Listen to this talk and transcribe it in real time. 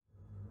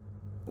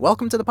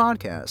Welcome to the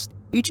podcast.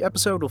 Each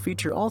episode will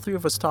feature all three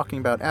of us talking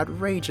about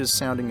outrageous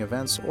sounding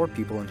events or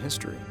people in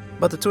history.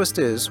 But the twist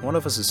is, one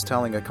of us is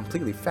telling a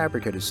completely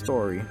fabricated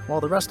story, while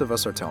the rest of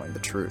us are telling the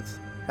truth.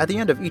 At the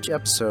end of each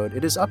episode,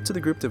 it is up to the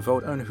group to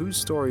vote on whose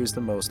story is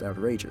the most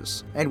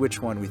outrageous, and which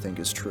one we think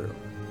is true.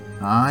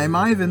 I'm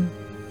Ivan.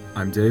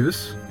 I'm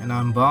Davis. And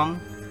I'm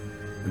Bum.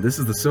 And this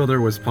is the So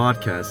There Was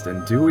podcast,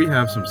 and do we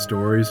have some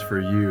stories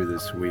for you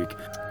this week?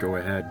 Go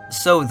ahead.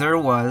 So there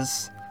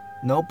was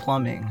no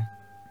plumbing.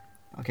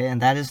 Okay,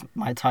 and that is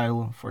my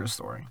title for the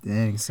story.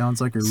 Dang, sounds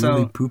like a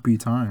really poopy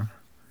time.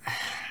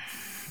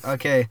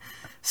 Okay,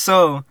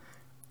 so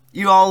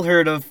you all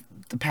heard of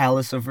the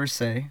Palace of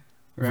Versailles,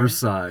 right?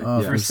 Versailles.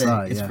 Oh, yeah.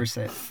 Versailles, It's yeah.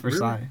 Versailles. Really?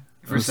 Versailles.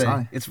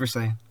 Versailles. It's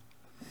Versailles.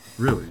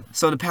 Really?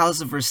 So the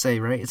Palace of Versailles,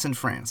 right? It's in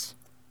France.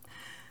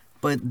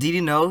 But did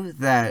you know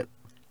that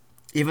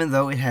even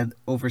though it had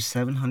over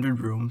 700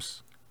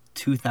 rooms,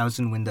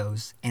 2,000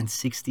 windows, and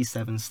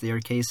 67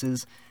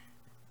 staircases,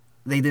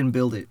 they didn't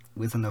build it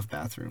with enough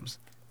bathrooms.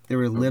 There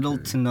were little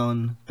to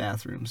none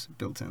bathrooms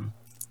built in.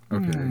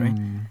 Okay.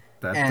 Right?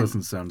 That And-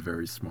 doesn't sound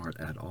very smart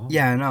at all.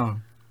 Yeah, I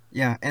know.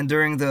 Yeah, and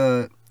during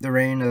the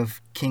reign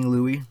of King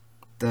Louis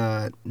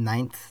the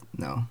 9th,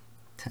 no,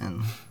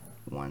 10,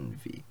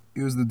 1V.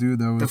 He was the dude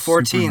that was The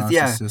 14th, super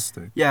yeah.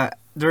 narcissistic. Yeah,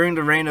 during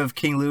the reign of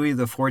King Louis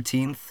the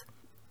 14th,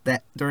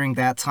 during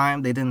that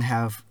time, they didn't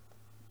have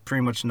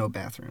pretty much no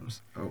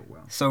bathrooms. Oh, wow.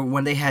 So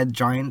when they had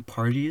giant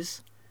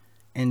parties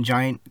and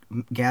giant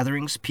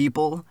gatherings,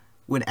 people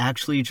would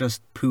actually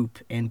just poop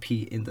and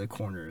pee in the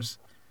corners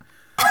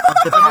of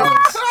the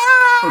palace.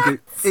 Okay,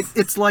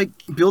 it's like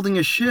building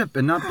a ship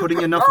and not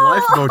putting enough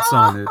lifeboats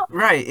on it.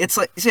 Right. It's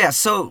like, yeah,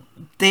 so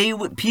they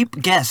would,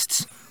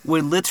 guests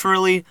would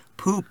literally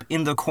poop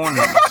in the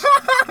corners.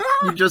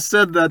 You just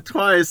said that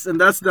twice, and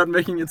that's not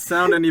making it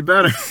sound any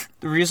better.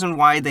 The reason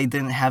why they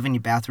didn't have any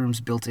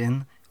bathrooms built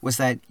in was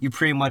that you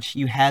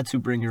had to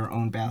bring your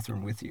own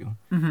bathroom with you.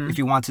 If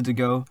you wanted to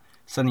go,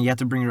 so then you had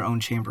to bring your own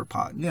chamber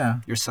pot.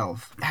 Yeah.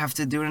 Yourself. Have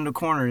to do it in the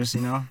corners,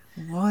 you know?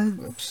 What?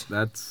 Whoops.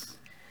 That's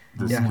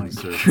Yeah.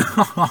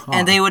 disconcerting.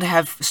 And they would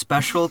have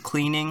special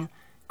cleaning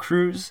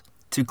crews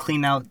to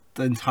clean out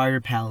the entire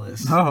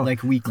palace, Oh,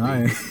 like weekly.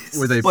 nice.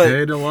 Were they But-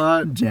 paid a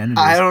lot? Janitors.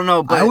 I don't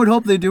know, but I would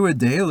hope they do it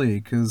daily,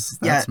 because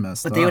that's yeah,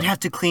 messed but up. they would have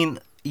to clean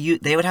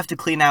They would have to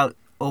clean out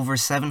over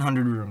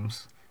 700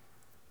 rooms.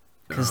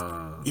 Cause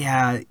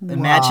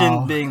imagine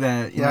Wow. being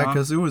that. You Yeah, know?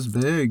 because it was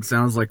big.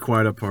 Sounds like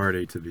quite a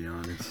party, to be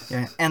honest.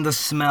 Yeah, and the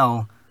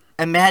smell.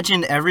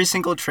 Imagine every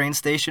single train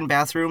station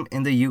bathroom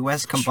in the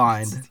U.S.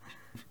 combined.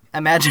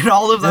 Imagine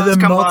all of And those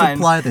then combined.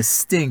 multiply the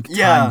stink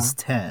Yeah. times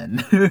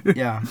 10.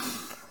 Yeah.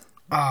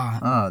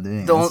 Oh,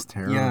 dang, The that's on-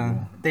 terrible.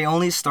 Yeah, they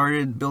only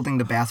started building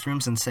the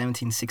bathrooms in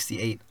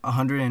 1768,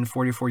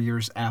 144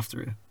 years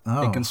after they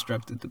Oh.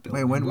 constructed the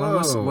building. Wait,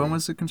 Whoa. when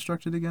was it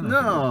constructed again? I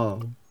forget.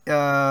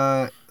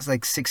 No. It's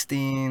like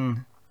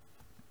 16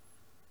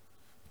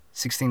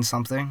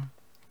 something,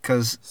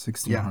 because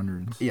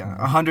 1600s. yeah,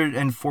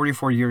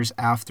 144 years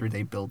after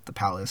they built the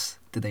palace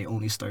did they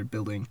only start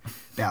building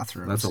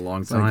bathrooms. That's a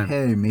long It's like, time.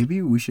 hey,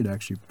 maybe we should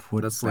actually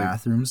put That's like-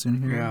 bathrooms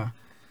in here. Yeah.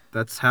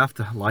 That's half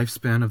the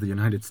lifespan of the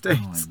United Oh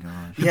States. my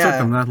gosh. It Yeah. took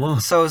them that long.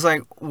 So it's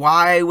like,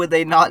 why would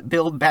they not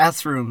build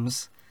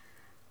bathrooms?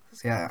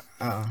 Yeah.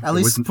 At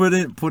least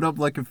put up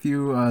like a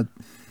few I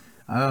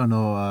don't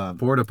know,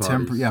 Porta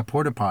potties.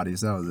 porta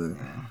potties, that was it.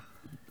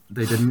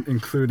 They didn't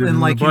include it And in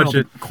like, the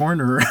budget. the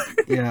corner.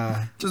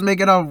 Yeah. Just make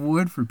it out of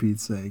wood for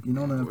Pete's sake. You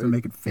don't have to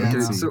make it Yeah. Okay,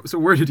 fancy. so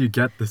where did you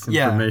get this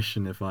Yeah.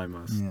 information, if I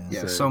must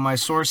Yeah. say? So my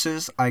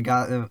sources,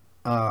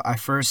 I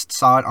first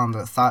saw it on the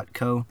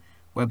ThoughtCo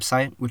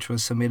website, which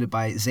was submitted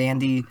by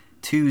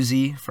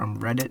Zandy2Z from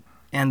Reddit,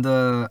 and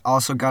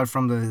also got it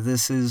from the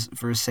This Is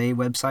Versailles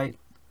website.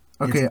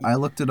 Okay, It's- I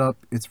looked it up.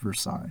 It's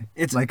Versailles.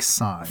 It's- like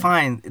Sigh.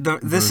 Fine.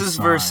 This is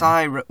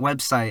Versailles. Versailles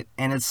website,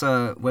 and it's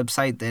a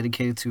website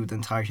dedicated to the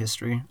entire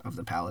history of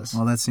the palace.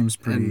 Well, that seems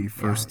pretty And-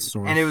 first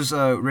source. And it was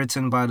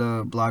written by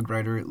the blog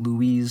writer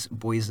Louise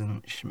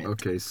Boysen Schmidt.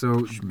 Okay,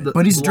 so...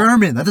 But he's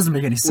German. That doesn't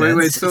make any sense.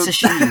 Wait, It's so... a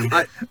she.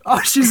 Oh,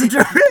 she's a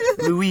German.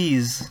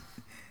 Louise.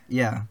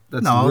 Yeah.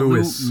 That's no,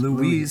 Louis.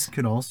 Louise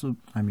could also.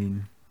 I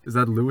mean, Is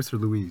that Louis or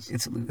Louise?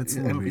 It's it's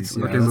Louise. Louise.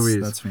 Yeah, Okay, that's,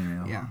 Louise. that's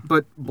female. Yeah.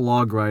 But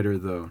blog writer,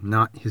 though.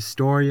 Not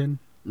historian,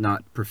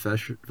 not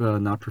professor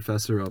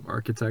of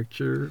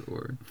architecture,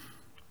 or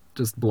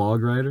just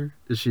blog writer?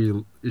 Does she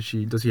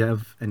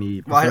have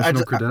any Well,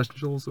 professional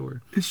credentials,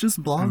 or... It's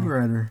just blog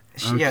writer.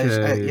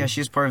 Okay.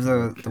 She's part of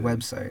the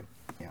website.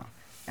 Yeah.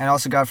 And I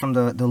also got from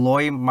the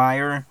Loy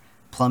Meyer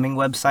plumbing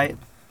website,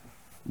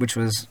 which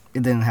was,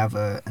 it didn't have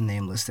a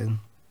name listed,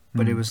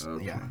 but it was,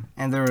 Okay. yeah.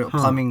 And they're a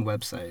plumbing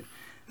website.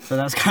 So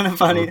that's kind of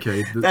funny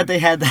Okay, that they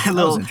had that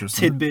little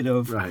interesting. tidbit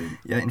of Right.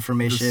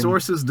 information. The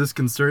sources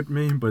disconcert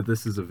me, but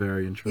this is a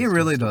very interesting It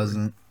really story.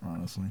 doesn't,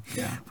 honestly.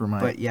 Yeah. For my.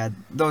 But yeah,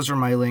 those are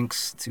my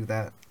links to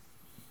that.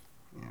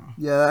 Yeah.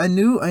 Yeah, I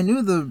knew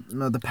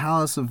the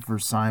Palace of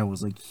Versailles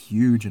was like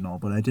huge and all,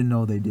 but I didn't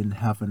know they didn't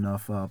have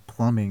enough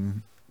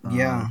plumbing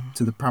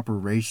to the proper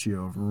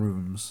ratio of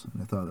rooms.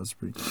 And I thought that's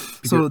pretty.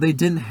 So they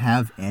didn't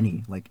have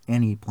any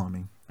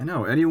plumbing. I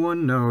know.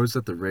 Anyone knows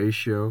that the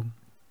ratio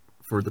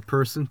for the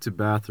person to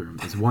bathroom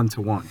is 1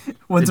 to 1.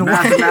 One It to one.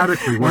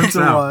 mathematically One works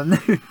to out. one.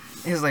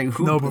 It's like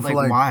who? No, but for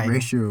like why?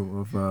 ratio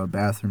of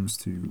bathrooms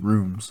to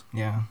rooms.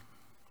 Yeah.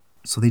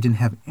 So they didn't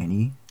have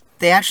any.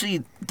 They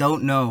actually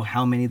don't know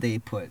how many they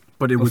put.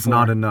 But it was before.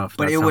 not enough.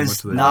 But That's it how was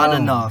much they- not Oh.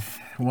 enough.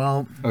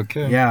 Well,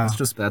 Okay. Yeah. it's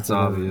just That's poor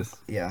obvious.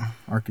 Yeah.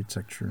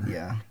 architecture.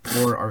 Yeah.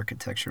 Poor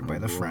architecture by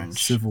the boy.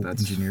 French. Civil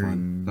That's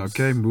engineering. fun.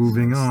 Okay,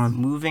 moving on.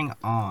 Moving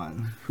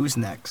on. Who's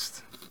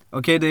next?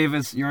 Okay,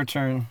 Davis, your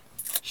turn.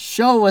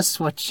 Show us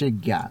what you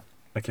got.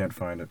 I can't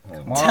find it. Hold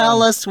on. Come on.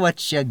 Tell us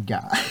what you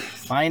got.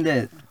 Find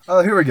it.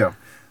 Oh, here we go.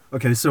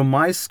 Okay, so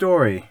my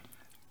story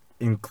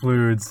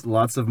includes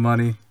lots of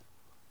money,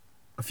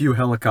 a few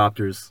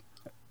helicopters,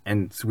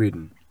 and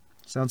Sweden.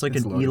 Sounds like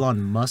It's an loaded.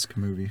 Elon Musk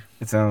movie.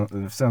 It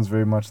sounds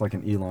very much like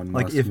an Elon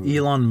Musk Like if movie.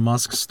 Elon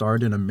Musk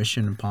starred in a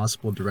Mission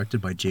Impossible directed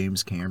by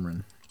James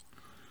Cameron.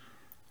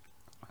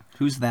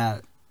 Who's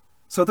that?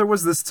 So there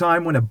was this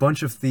time when a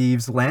bunch of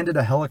thieves landed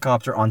a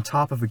helicopter on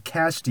top of a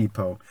cash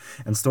depot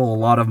and stole a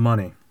lot of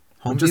money.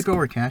 Home Just- Depot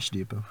or Cash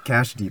Depot?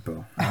 Cash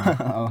depot.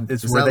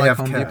 It's Is where that they like have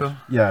Home cash. Depot?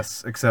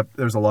 Yes, except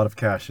there's a lot of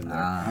cash in there.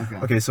 Ah.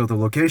 Okay, so the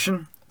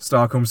location,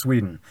 Stockholm,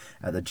 Sweden,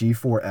 at the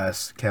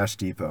G4S Cash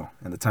Depot,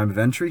 and the time of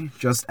entry,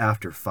 just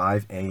after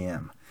 5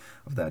 a.m.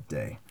 of that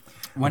day.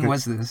 When Okay.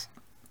 was this?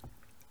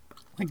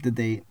 Like the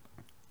date?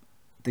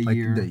 The Like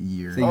year? the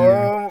year. The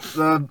year.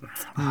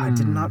 I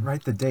did not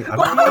write the date. They did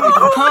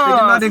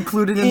not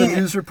include it in the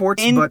news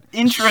reports, but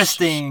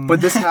Interesting.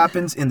 this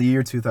happens in the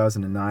year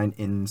 2009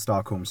 in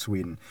Stockholm,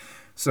 Sweden.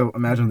 So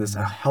imagine this: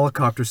 a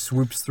helicopter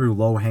swoops through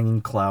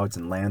low-hanging clouds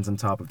and lands on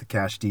top of the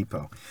cash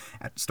depot,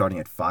 starting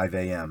at 5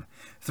 a.m.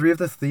 3 of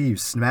the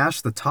thieves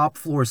smashed the top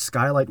floor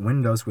skylight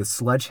windows with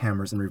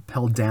sledgehammers and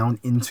rappelled down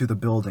into the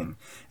building.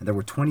 And there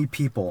were 20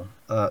 people,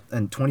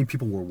 and 20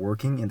 people were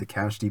working in the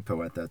cash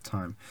depot at that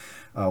time.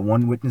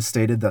 One witness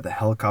stated that the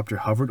helicopter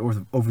hovered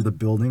over the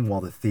building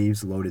while the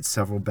thieves loaded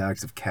several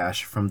bags of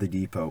cash from the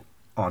depot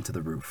onto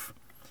the roof.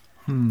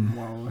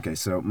 Wow. Okay,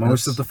 so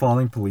most of the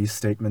following police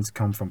statements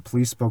come from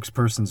police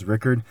spokespersons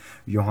Rickard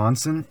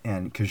Johansson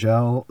and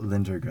Kjell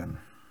Lindergren.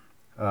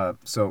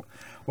 So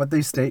what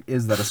they state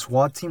is that a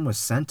SWAT team was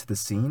sent to the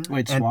scene.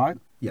 Wait, and- SWAT?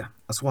 Yeah,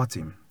 a SWAT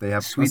team. They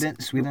have Sweden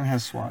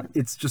has SWAT.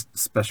 It's just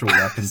special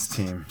weapons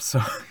team.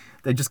 So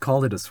they just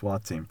called it a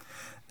SWAT team.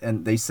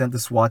 And they sent the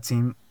SWAT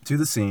team to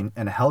the scene,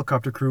 and a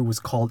helicopter crew was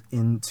called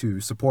in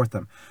to support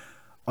them.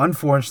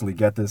 Unfortunately,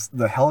 get this,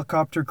 the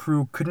helicopter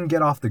crew couldn't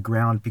get off the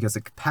ground because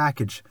a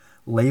package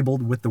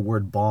labeled with the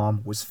word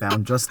bomb was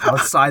found just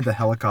outside the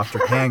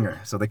helicopter hangar.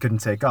 So they couldn't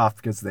take off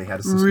because they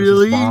had a suspicious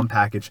Really? bomb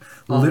package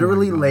Oh my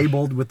literally gosh.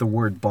 labeled with the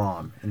word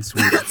bomb in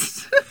Sweden.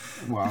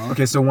 Wow.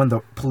 Okay, so when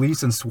the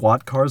police and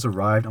SWAT cars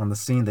arrived on the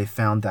scene, they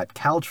found that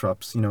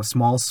caltrops,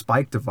 small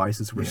spike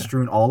devices were Yeah.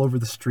 strewn all over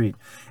the street.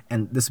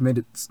 And this made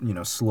it,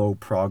 slow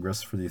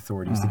progress for the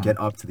authorities to get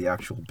up to the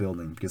actual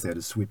building because they had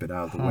to sweep it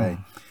out of the way.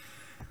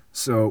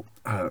 So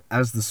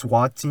as the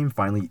SWAT team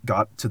finally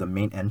got to the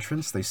main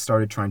entrance, they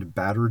started trying to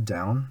batter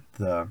down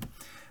the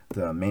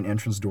main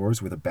entrance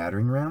doors with a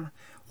battering ram,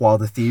 while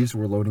the thieves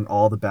were loading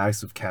all the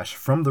bags of cash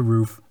from the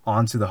roof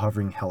onto the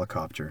hovering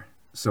helicopter.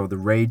 So the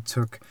raid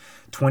took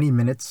 20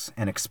 minutes,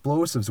 and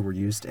explosives were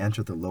used to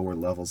enter the lower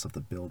levels of the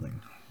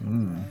building.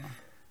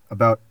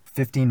 About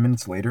 15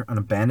 minutes later, an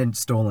abandoned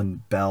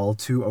stolen Bell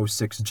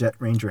 206 Jet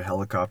Ranger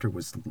helicopter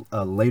was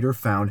later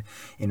found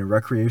in a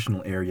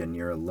recreational area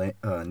near a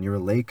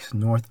lake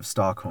north of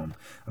Stockholm,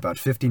 about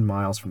 15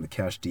 miles from the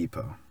cash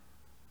depot.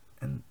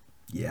 And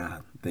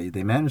yeah,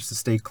 they managed to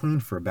stay clean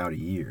for about a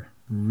year.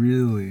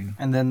 Really?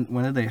 And then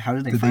how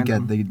did they Did they find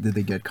get them? did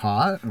they get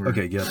caught? Or?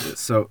 Okay, get this.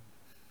 So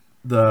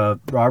the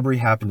robbery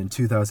happened in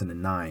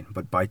 2009,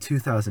 but by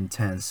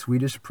 2010,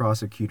 Swedish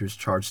prosecutors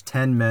charged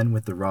 10 men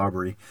with the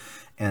robbery,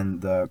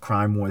 and the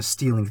crime was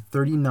stealing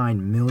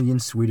 39 million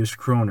Swedish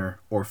kroner,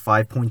 or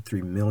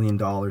 $5.3 million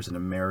in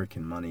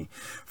American money,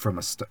 from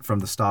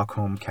the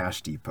Stockholm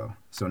cash depot.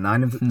 So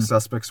 9 of the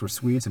suspects were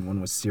Swedes and 1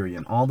 was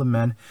Syrian. All the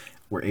men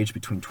were aged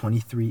between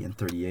 23 and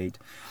 38,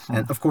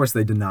 and of course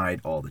they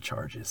denied all the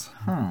charges.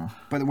 Huh.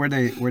 But were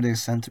they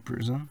sent to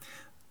prison?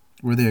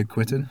 Were they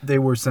acquitted? They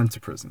were sent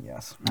to prison,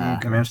 yes. I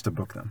managed to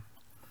book them.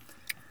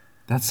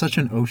 That's such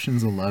an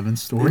Ocean's 11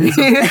 story.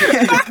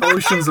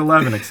 Ocean's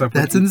 11, except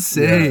That's with-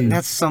 insane.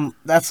 That's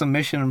some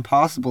Mission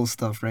Impossible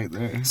stuff right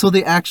there. So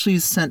they actually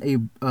sent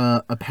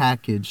a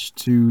package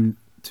to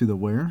the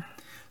where?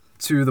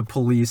 to the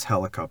police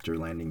helicopter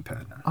landing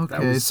pad.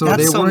 Okay, was- so That's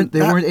they some- weren't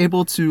that-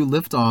 able to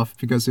lift off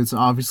because it's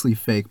obviously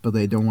fake, but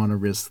they don't want to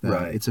risk that.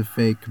 Right. It's a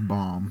fake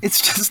bomb. It's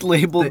just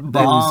labeled They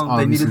bomb.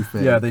 obviously needed,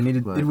 fake, yeah, they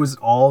needed. but- It was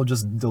all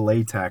just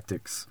delay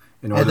tactics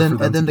in order And then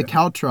for them to the get-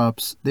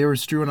 caltrops, they were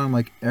strewn on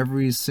like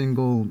every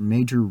single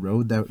major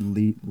road that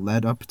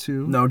led up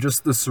to No,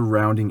 just the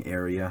surrounding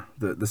area,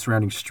 the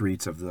surrounding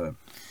streets of the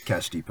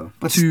cash depot.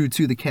 But to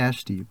the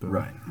cash depot.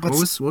 Right. What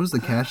was the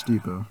cash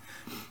depot?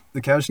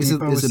 The cash Is it-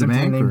 depot is is it a simply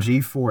bank, named or-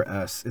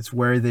 G4S. It's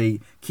where they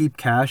keep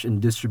cash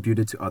and distribute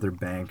it to other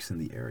banks in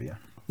the area.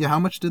 Yeah, how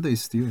much did they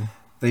steal?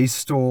 They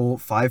stole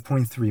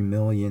 $5.3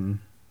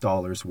 million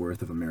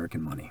worth of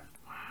American money.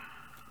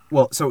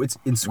 Well, so it's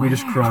in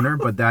Swedish kroner,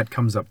 but that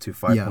comes up to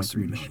 5.3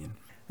 Swedish. million.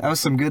 That was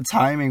some good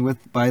timing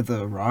by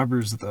the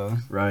robbers, though.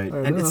 Right. I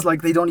And know. it's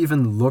like they don't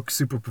even look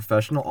super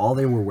professional. All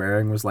they were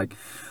wearing was like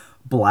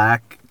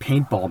black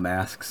paintball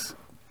masks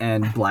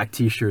and black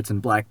t-shirts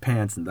and black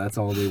pants, and that's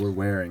all they were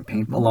wearing,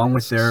 Paintball along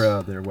with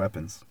masks. their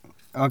weapons.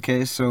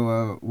 Okay,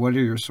 so what are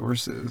your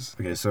sources?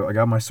 Okay, so I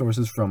got my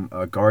sources from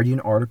a Guardian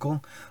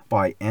article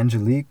by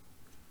Angelique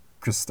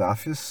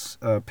Christafis,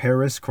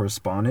 Paris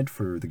correspondent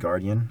for The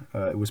Guardian.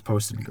 It was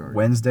posted Guardian.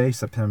 Wednesday,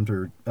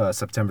 September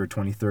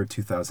 23rd,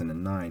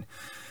 2009.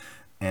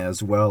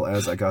 As well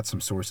as I got some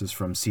sources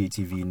from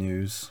CTV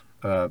News,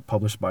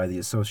 published by the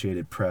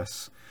Associated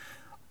Press.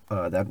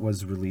 That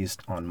was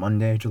released on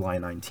Monday, July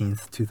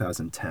 19th,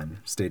 2010,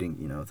 stating,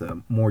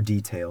 the more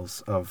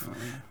details of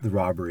the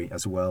robbery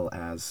as well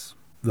as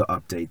the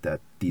update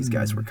that these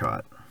guys were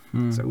caught.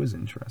 Hmm. So it was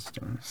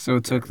interesting. So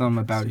it took them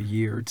about a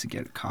year to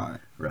get caught.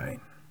 Right.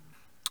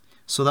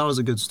 So that was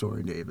a good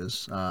story,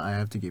 Davis. I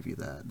have to give you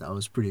that. That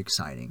was pretty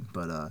exciting.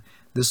 But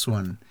this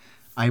one,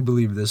 I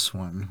believe this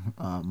one,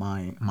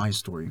 my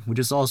story, which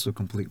is also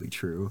completely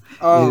true,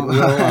 Oh.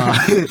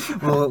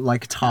 it will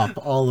like top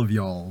all of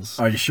y'all's.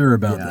 Are you sure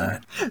about Yeah.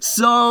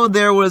 So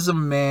there was a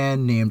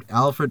man named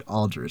Alfred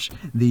Aldrich.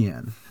 The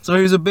end. So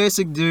he was a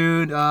basic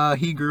dude.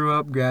 He grew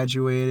up,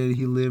 graduated,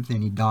 he lived,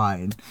 and he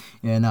died.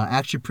 And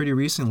actually, pretty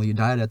recently, he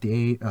died at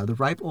the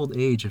ripe old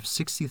age of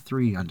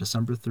 63 on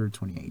December 3rd,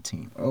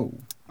 2018. Oh.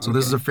 So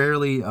this is a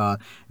fairly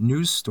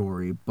news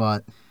story,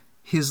 but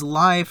his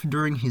life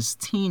during his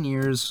teen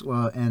years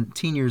and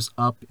teen years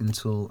up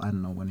until, I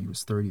don't know, when he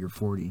was 30 or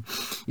 40,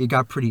 it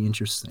got pretty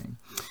interesting.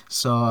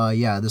 So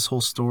this whole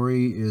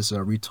story is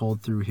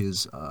retold through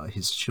his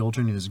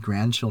children and his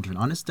grandchildren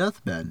on his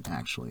deathbed,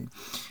 actually.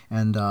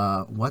 And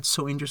what's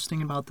so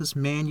interesting about this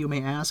man, you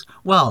may ask?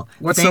 Well,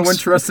 What's so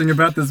interesting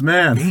about this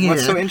man?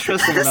 What's so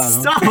interesting about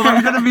him? Stop!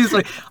 I'm gonna be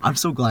like, I'm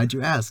so glad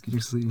you asked.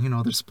 Usually,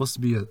 there's supposed to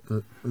be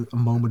a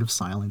moment of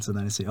silence, and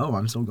then I say, "Oh,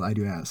 I'm so glad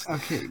you asked."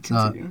 Okay,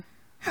 continue.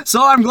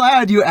 So I'm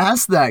glad you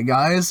asked that,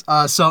 guys.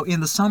 So in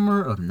the summer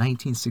of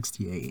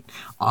 1968,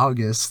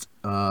 August,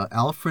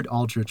 Alfred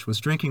Aldrich was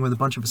drinking with a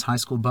bunch of his high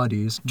school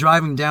buddies,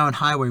 driving down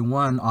Highway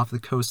 1 off the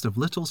coast of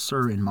Little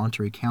Sur in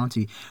Monterey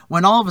County,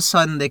 when all of a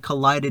sudden they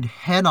collided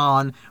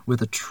head-on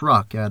with a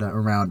truck at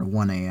around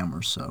 1 a.m.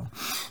 or so.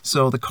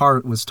 So the car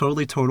was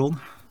totally totaled.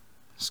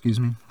 Excuse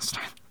me.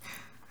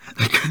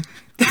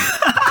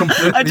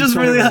 I just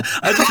realized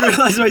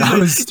what That you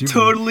was said. stupid.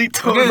 Totally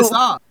total. Okay,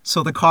 stop.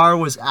 So the car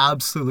was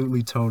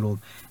absolutely totaled,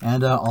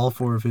 and all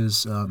 4 of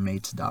his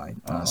mates died,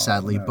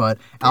 sadly. no. But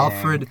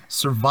Alfred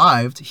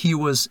survived. He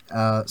was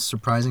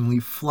surprisingly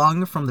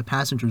flung from the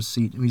passenger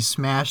seat. He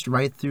smashed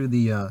right through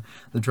the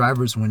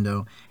driver's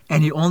window,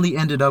 and he only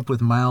ended up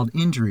with mild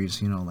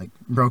injuries, like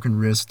broken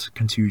wrist,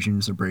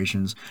 contusions,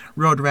 abrasions,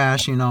 road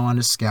rash, on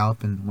his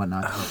scalp and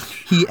whatnot.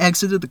 He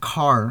exited the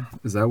car.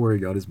 Is that where he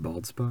got his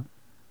bald spot?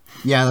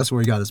 Yeah, that's where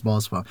he got his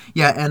ball spot.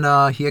 Yeah,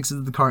 and he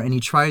exited the car and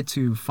he tried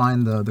to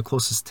find the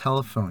closest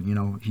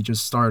telephone. He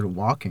just started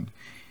walking.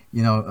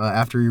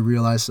 After he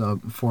realized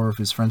 4 of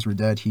his friends were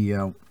dead, he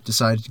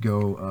decided to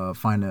go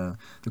find the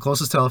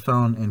closest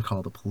telephone and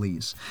call the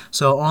police.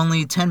 So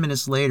only 10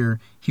 minutes later,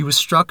 he was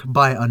struck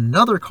by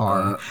another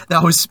car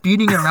that was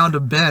speeding around a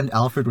bend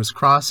Alfred was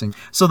crossing.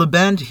 So the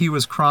bend he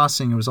was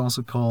crossing, it was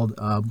also called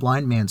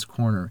Blind Man's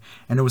Corner,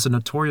 and it was a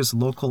notorious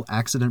local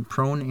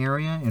accident-prone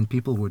area, and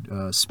people would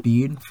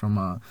speed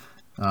from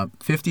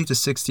 50 to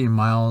 60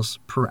 miles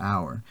per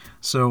hour.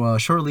 So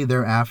shortly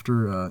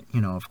thereafter,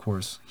 of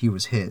course, he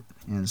was hit,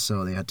 and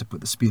so they had to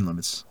put the speed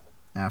limits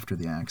after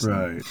the accident.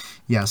 Right.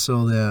 Yeah,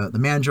 so the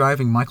man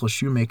driving, Michael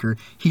Shoemaker,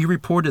 he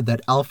reported that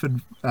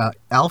Alfred,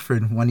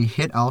 when he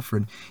hit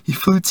Alfred, he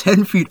flew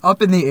 10 feet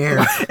up in the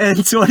air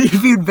and 20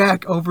 feet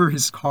back over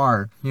his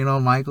car.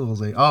 Michael was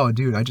like, "Oh,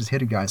 dude, I just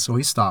hit a guy," so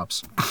he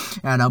stops.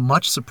 And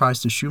much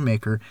surprised to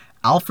Shoemaker,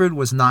 Alfred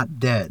was not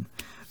dead.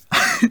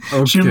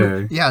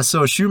 Okay.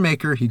 So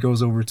Shoemaker, he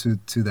goes over to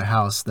the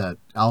house that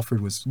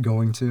Alfred was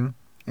going to,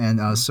 and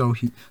so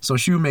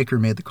Shoemaker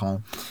made the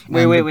call.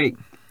 And Wait.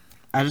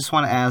 I just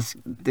want to ask,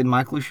 did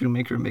Michael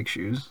Shoemaker make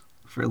shoes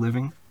for a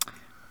living?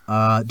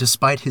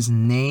 Despite his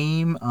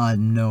name,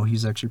 no,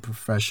 he's actually a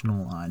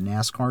professional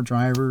NASCAR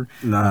driver.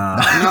 Nah.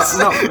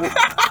 No.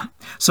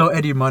 So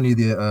Eddie Money,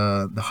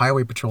 the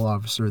highway patrol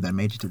officer that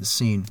made it to the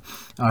scene,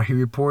 he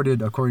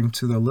reported, according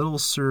to the Little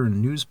Sur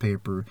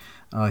newspaper,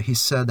 he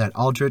said that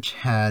Aldrich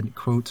had,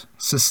 quote,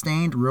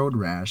 sustained road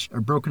rash, a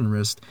broken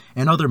wrist,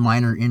 and other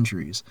minor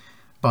injuries.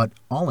 But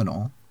all in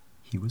all,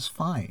 he was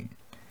fine.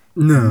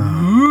 No.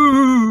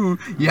 Ooh,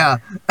 yeah,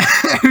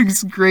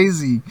 it's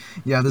crazy.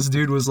 Yeah, this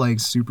dude was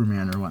like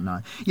Superman or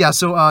whatnot. Yeah,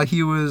 so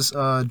he was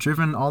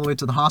driven all the way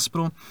to the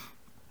hospital,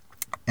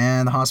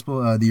 And the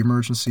hospital, the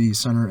emergency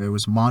center, it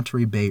was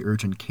Monterey Bay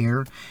Urgent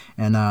Care,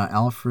 and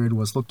Alfred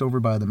was looked over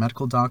by the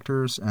medical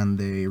doctors, and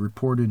they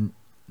reported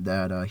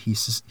that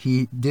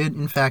he did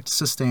in fact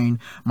sustain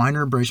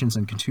minor abrasions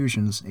and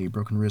contusions, a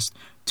broken wrist,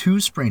 2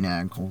 sprained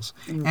ankles,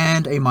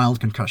 and a mild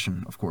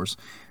concussion, of course.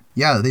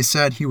 Yeah, they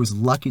said he was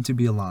lucky to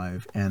be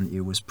alive, and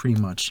it was pretty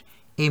much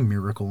a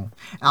miracle.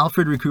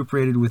 Alfred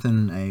recuperated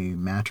within a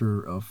matter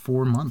of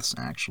 4 months,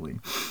 actually.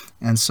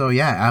 And so,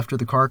 yeah, after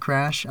the car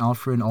crash,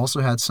 Alfred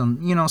also had some,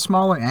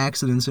 smaller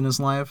accidents in his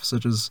life,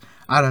 such as,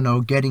 I don't know,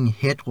 getting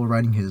hit while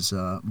riding his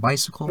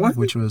bicycle,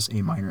 which was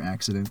a minor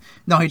accident.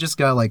 No, he just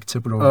got,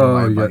 tipped over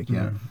by a bike,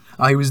 yeah.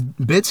 He was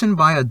bitten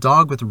by a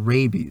dog with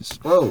rabies.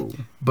 Whoa.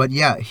 But,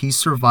 yeah, he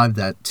survived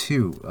that,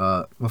 too.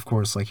 Of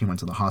course, he went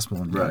to the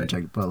hospital and got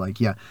checked, but,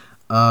 yeah.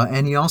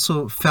 And he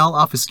also fell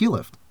off his ski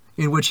lift,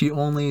 in which he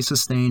only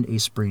sustained a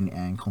sprained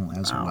ankle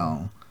as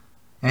well.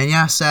 And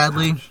yeah,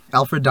 sadly,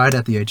 Alfred died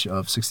at the age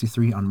of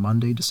 63 on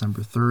Monday,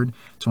 December 3rd,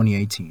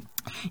 2018.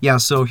 Yeah,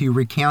 so he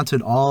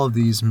recounted all of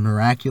these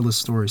miraculous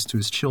stories to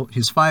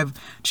his 5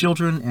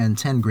 children and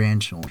 10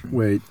 grandchildren.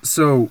 Wait,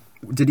 so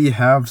did he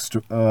have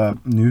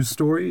news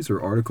stories or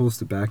articles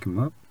to back him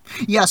up?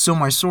 Yeah, so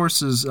my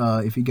sources,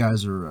 if you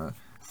guys are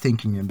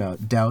thinking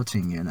about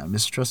doubting and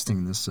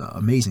mistrusting this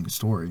amazing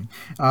story.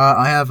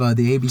 I have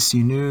the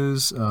ABC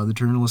News, the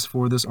journalist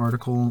for this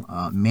article,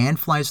 man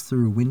flies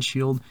through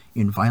windshield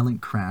in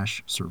violent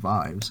crash,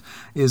 survives,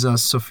 is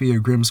Sophia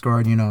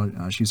Grimsgaard.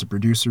 She's a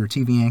producer,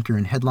 TV anchor,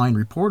 and headline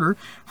reporter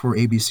for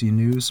ABC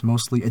News,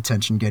 mostly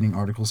attention-getting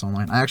articles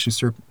online. I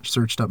actually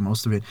searched up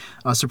most of it.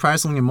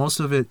 Surprisingly, most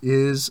of it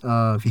is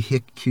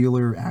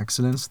vehicular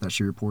accidents that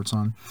she reports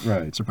on.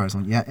 Right.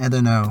 Surprisingly, yeah. And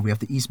then we have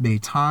the East Bay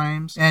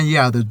Times. And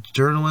yeah, the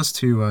journalist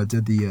who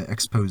did the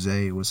expose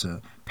was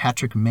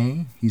Patrick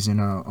May. He's an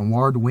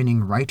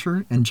award-winning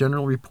writer and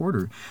general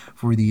reporter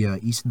for the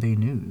East Bay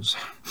News.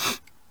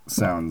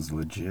 Sounds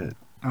legit.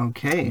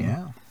 Okay.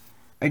 Yeah.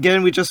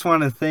 Again, we just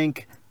want to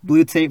thank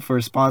Blue Tape for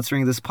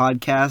sponsoring this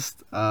podcast.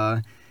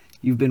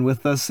 You've been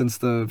with us since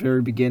the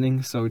very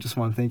beginning, so we just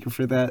want to thank you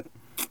for that.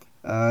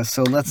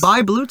 So let's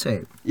buy Blue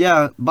Tape.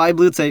 Yeah, buy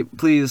Blue Tape,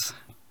 please.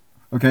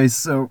 Okay,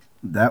 so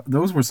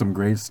those were some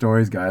great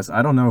stories, guys.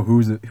 I don't know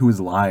who is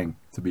lying,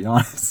 to be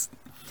honest.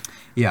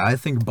 Yeah, I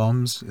think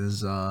Bums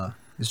is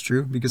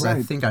true because I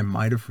Right. think I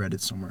might have read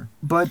it somewhere.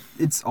 But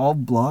it's all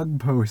blog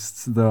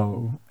posts,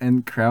 though,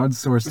 and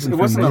crowdsourced It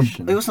wasn't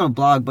information. a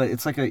blog, but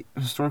it's like a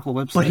historical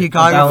website. But he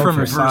got about it from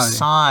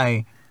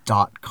Versailles.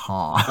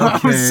 Versailles.com.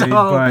 Okay,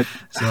 but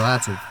So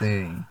that's a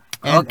thing.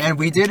 And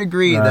we did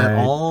agree that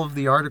Right. all of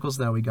the articles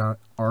that we got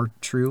are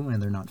true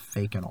and they're not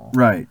fake at all.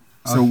 right.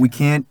 So we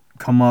can't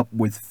come up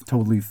with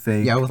totally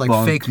fake. Yeah, with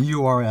bunk fake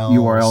URLs.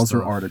 URLs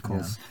stuff. or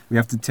articles. We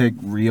have to take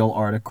real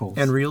articles.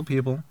 Yeah. And real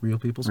people's real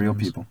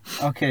names. people.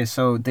 Okay,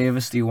 so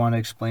Davis, do you want to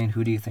explain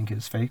who do you think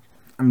is fake?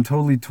 I'm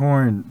totally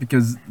torn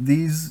because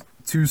these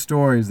 2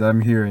 stories that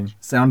I'm hearing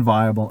sound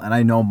viable, and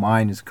I know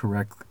mine is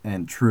correct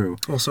and true.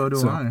 Well, so do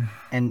So- I.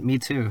 And me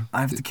too.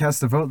 I have to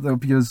cast a vote, though,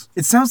 because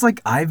it sounds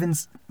like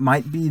Ivan's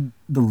might be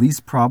the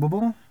least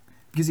probable,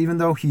 because even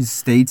though he's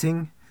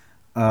stating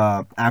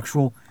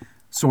actual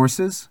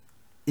sources,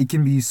 it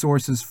can be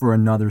sources for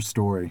another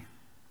story,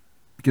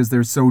 because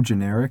they're so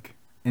generic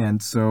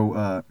and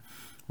so,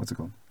 what's it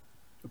called?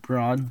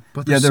 Broad.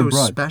 But Yeah, they're they're so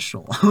broad.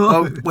 special.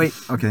 Oh, wait,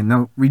 okay,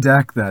 no,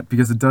 redact that,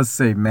 because it does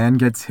say man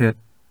gets hit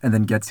and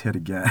then gets hit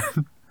again.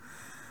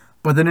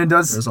 But then it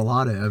does... There's a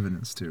lot of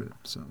evidence to it.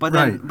 So. But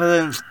then,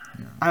 Right.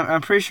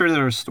 I'm pretty sure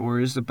there are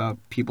stories about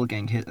people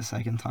getting hit a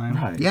second time.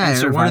 Right. Yeah,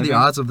 and and what are the surviving.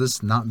 odds of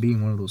this not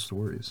being one of those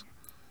stories?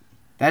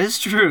 That is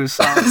true.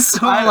 So,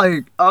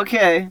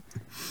 okay.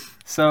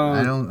 So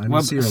I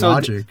don't see your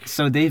logic.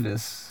 So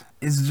Davis.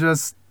 It's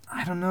just,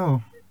 I don't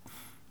know.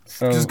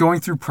 So Just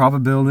going through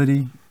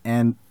probability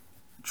and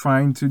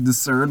trying to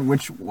discern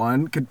which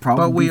one could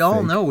probably But we be all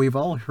fake. know, we've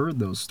all heard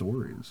those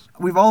stories.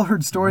 We've all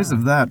heard stories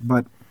of that,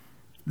 but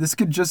this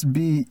could just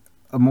be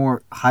a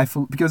more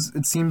because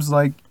it seems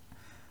like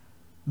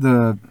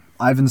the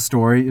Ivan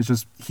story is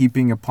just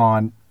heaping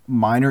upon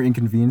minor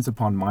inconvenience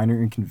upon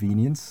minor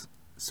inconvenience.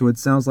 So it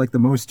sounds like the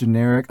most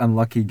generic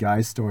unlucky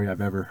guy story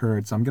I've ever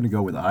heard. So I'm gonna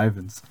go with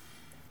Ivan's.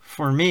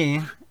 for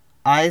me,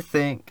 I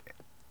think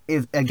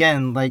it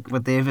again, like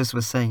what Davis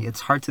was saying,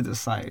 it's hard to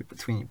decide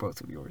between both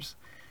of yours,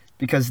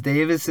 because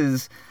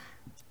Davis's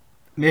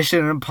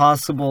Mission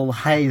Impossible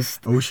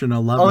heist. Ocean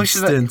 11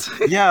 stint.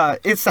 Yeah,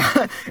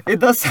 it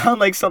does sound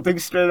like something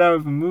straight out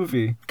of a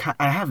movie.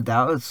 I have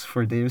doubts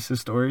for Davis's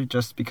story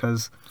just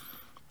because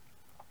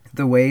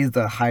the way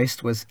the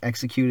heist was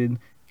executed,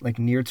 like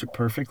near to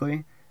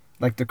perfectly,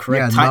 like the Yeah,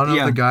 correct time. none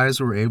of the guys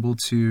were able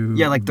to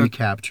Yeah, like be the-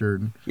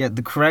 captured.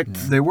 the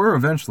correct. They were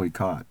eventually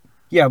caught.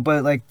 Yeah,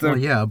 but like the Well,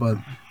 yeah, but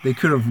they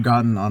could have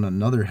gotten on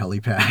another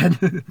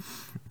helipad.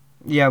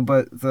 yeah,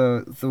 but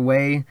the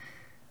way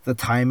the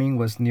timing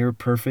was near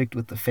perfect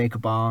with the fake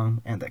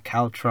bomb and the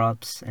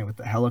caltrops and with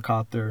the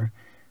helicopter.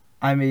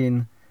 I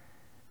mean,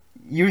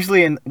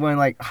 usually when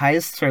like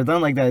heists are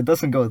done like that, it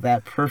doesn't go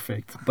that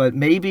perfect. But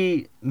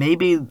maybe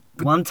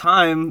one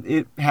time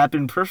it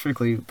happened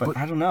perfectly, but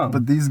I don't know.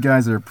 But these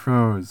guys are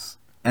pros,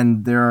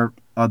 and there are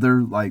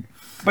other like.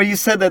 But you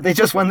said that they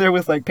just went there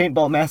with like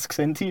paintball masks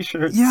and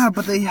T-shirts. Yeah,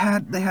 but they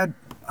had.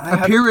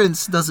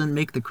 Appearance doesn't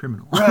make the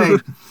criminal. Right.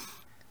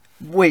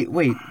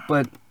 Wait,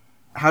 but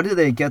how did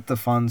they get the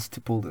funds to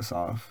pull this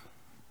off?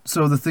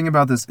 So the thing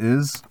about this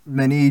is,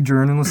 many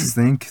journalists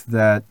think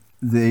that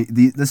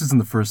this isn't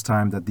the first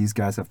time that these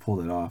guys have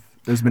pulled it off.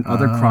 There's been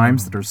other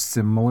crimes that are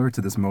similar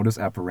to this modus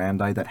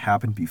operandi that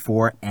happened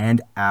before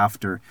and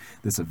after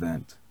this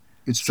event.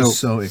 It's just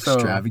so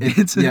extravagant.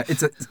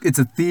 It's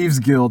a thieves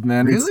guild,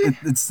 man. Really?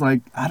 It's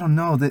like, I don't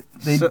know, that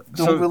they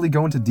don't really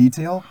go into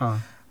detail, Huh.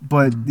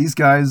 but these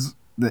guys,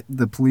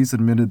 the police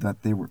admitted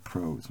that they were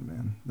pros,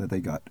 man. That they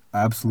got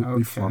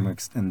absolutely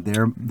flummoxed, and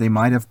they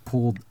might have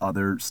pulled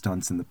other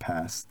stunts in the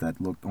past that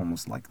looked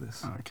almost like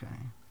this. Okay.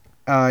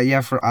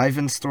 For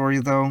Ivan's story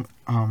though,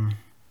 I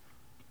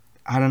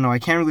don't know. I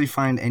can't really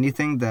find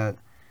anything that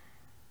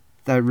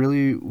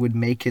really would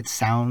make it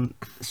sound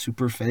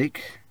super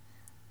fake.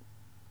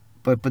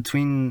 But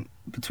between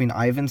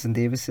Ivan's and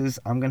Davis's,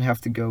 I'm gonna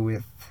have to go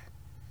with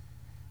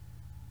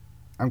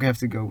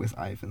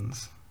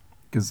Ivan's.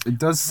 Because it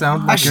does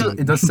sound like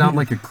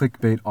a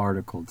clickbait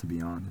article, to be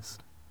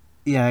honest.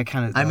 Yeah, it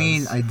kind of does. I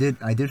mean, I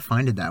did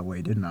find it that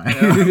way, didn't I?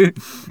 Yeah.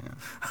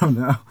 Oh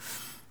no.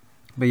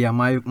 But yeah,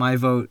 my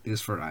vote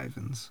is for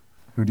Ivan's.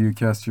 Who do you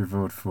cast your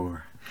vote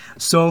for?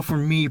 So for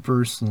me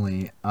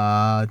personally,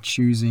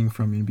 choosing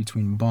from in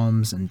between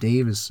Bum's and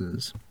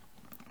Davis's,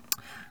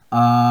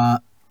 I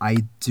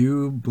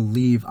do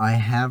believe I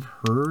have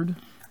heard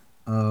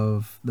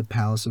of the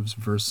Palace of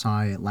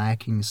Versailles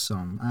lacking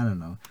some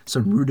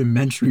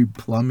rudimentary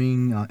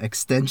plumbing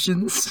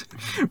extensions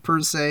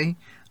per se.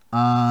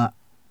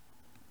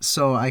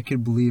 So I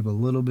could believe a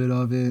little bit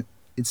of it.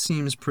 It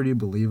seems pretty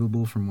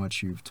believable from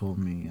what you've told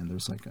me, and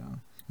there's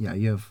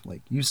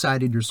you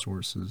cited your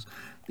sources.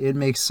 It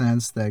makes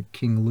sense that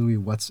King Louis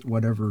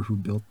who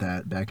built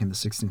that back in the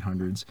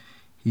 1600s,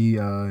 he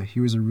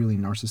was a really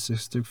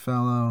narcissistic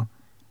fellow.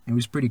 It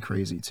was pretty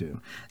crazy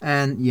too.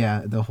 And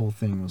yeah, the whole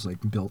thing was like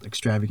built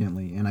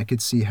extravagantly, and I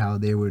could see how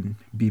they would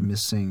be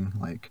missing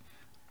like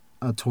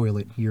a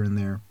toilet here and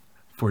there.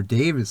 For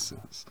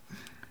Davis's,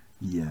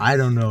 Yeah. I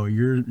don't know.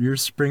 You're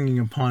springing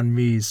upon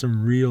me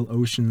some real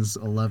Ocean's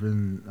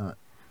 11's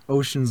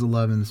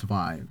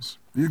vibes.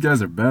 These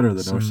guys are better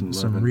than Ocean's 11.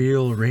 Some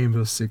real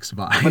Rainbow Six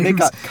vibes. But they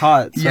got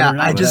caught. So Yeah,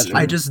 they're not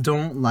I just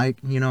don't like,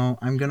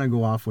 I'm going to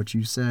go off what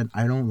you said.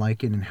 I don't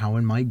like it and how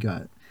in my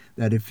gut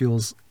that it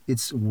feels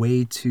it's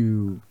way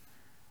too,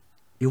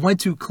 it went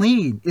too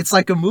clean. It's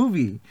like a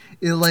movie.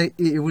 It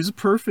was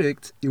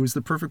perfect. It was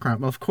the perfect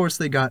crime. Of course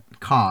they got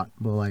caught,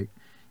 but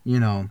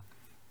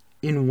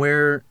in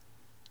where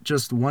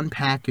just one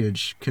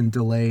package can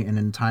delay an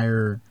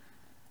entire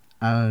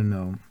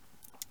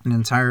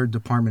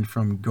department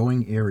from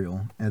going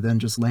aerial and then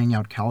just laying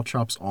out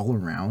caltrops all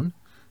around.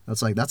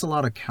 That's a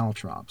lot of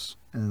caltrops,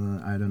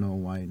 and I don't know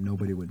why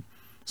nobody would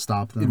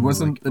stop them. It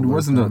wasn't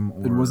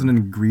an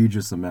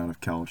egregious amount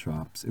of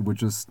caltrops. It was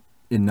just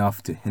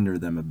enough to hinder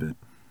them a bit.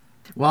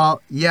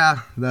 Well,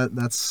 yeah,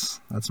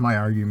 that's my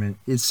argument.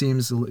 It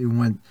seems it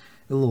went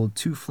a little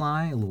too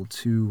fly, a little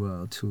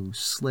too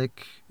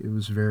slick. It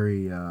was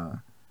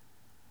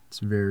it's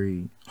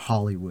very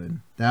Hollywood.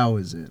 That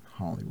was it,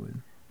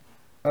 Hollywood.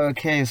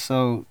 Okay,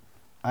 so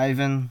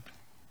Ivan,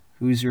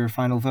 who's your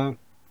final vote?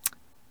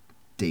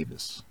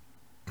 Davis.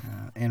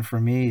 And for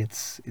me,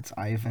 it's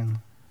Ivan.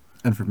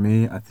 And for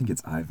me, I think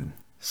it's Ivan.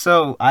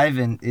 So,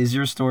 Ivan, is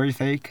your story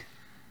fake?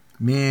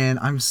 Man,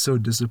 I'm so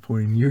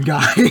disappointed in you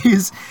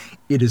guys.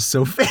 It is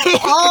so fake.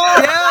 Oh,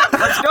 yeah,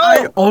 let's go.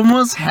 I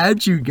almost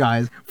had you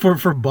guys.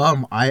 For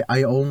Bum,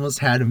 I almost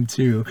had him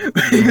too.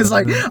 Because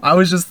I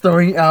was just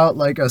throwing out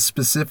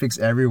specifics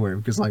everywhere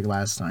because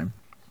last time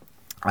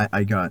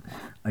I got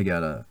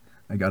a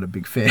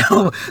big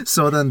fail.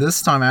 So then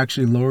this time I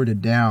actually lowered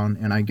it down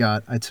and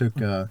I took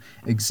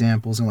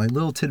examples and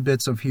little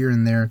tidbits of here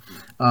and there.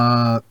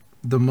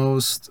 The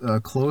most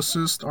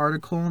closest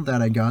article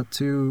that I got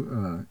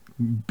to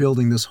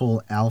building this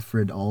whole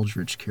Alfred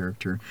Aldrich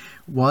character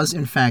was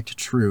in fact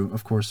true.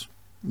 Of course,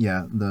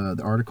 yeah,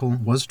 the article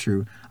was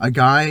true. A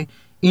guy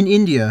in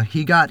India,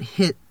 he got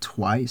hit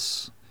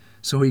twice.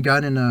 So he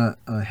got in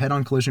a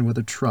head-on collision with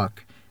a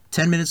truck.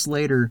 10 minutes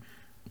later,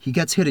 he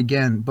gets hit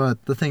again,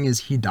 but the thing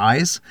is he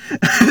dies.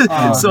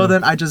 So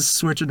then I just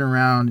switch it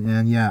around,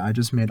 and yeah, I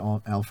just made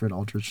Alfred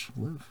Aldrich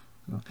live.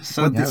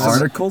 So But the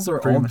articles are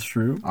all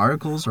true?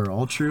 Articles are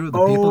all true.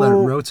 The people that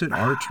wrote it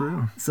are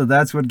true. So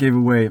that's what gave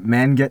away.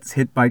 Man gets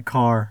hit by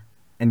car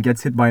and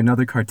gets hit by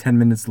another car 10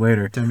 minutes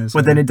later.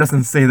 But then it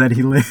doesn't say that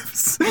he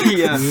lives.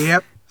 Yeah.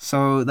 Yep.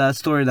 So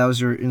that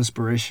was your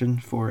inspiration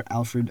for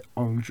Alfred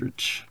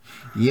Aldrich.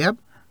 Yep.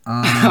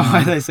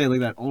 Why did I say it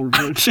like that?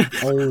 Aldrich.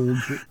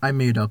 I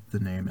made up the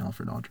name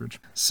Alfred Aldrich.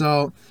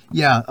 So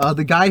yeah,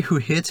 the guy who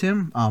hit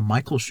him,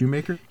 Michael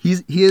Shoemaker, he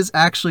is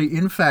actually,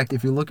 in fact,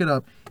 if you look it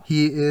up,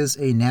 He is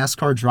a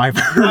NASCAR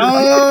driver.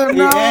 Oh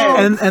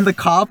no! And the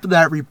cop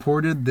that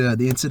reported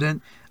the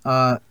incident,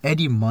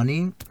 Eddie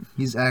Money,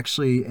 he's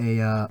actually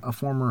a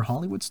former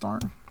Hollywood star.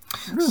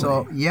 Really?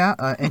 So yeah,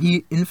 and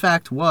he in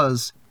fact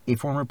was a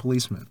former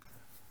policeman.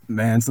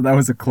 Man, so that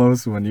was a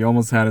close one. You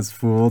almost had us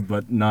fooled,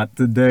 but not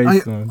today, I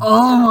son.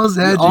 almost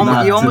had you.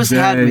 Not You almost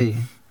had today. me.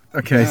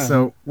 Okay, Yeah.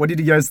 so what did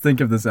you guys think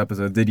of this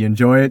episode? Did you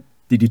enjoy it?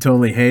 Did you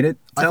totally hate it?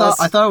 I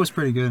thought it was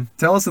pretty good.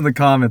 Tell us in the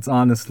comments,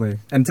 honestly,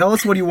 and tell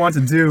us what you want to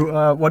do.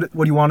 What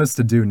do you want us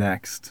to do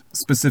next?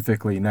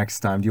 Specifically, next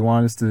time, do you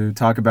want us to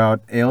talk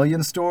about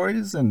alien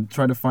stories and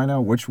try to find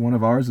out which one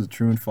of ours is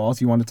true and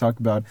false? You want to talk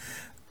about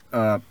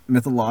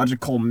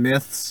mythological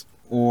myths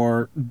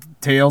or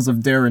tales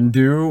of dare and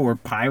do or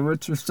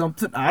pirates or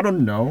something? I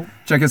don't know.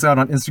 Check us out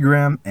on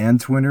Instagram and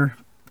Twitter.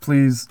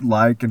 Please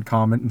like and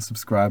comment and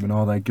subscribe and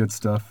all that good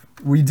stuff.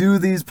 We do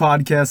these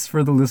podcasts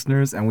for the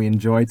listeners, and we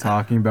enjoy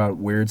talking about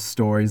weird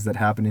stories that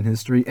happen in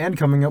history and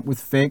coming up with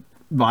fake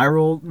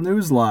viral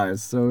news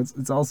lies. So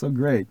it's also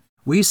great.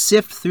 We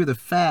sift through the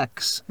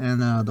facts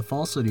and the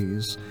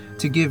falsities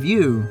to give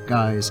you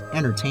guys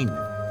entertainment.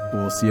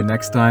 We'll see you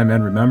next time,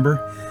 and remember,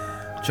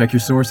 check your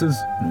sources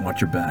and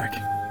watch your back.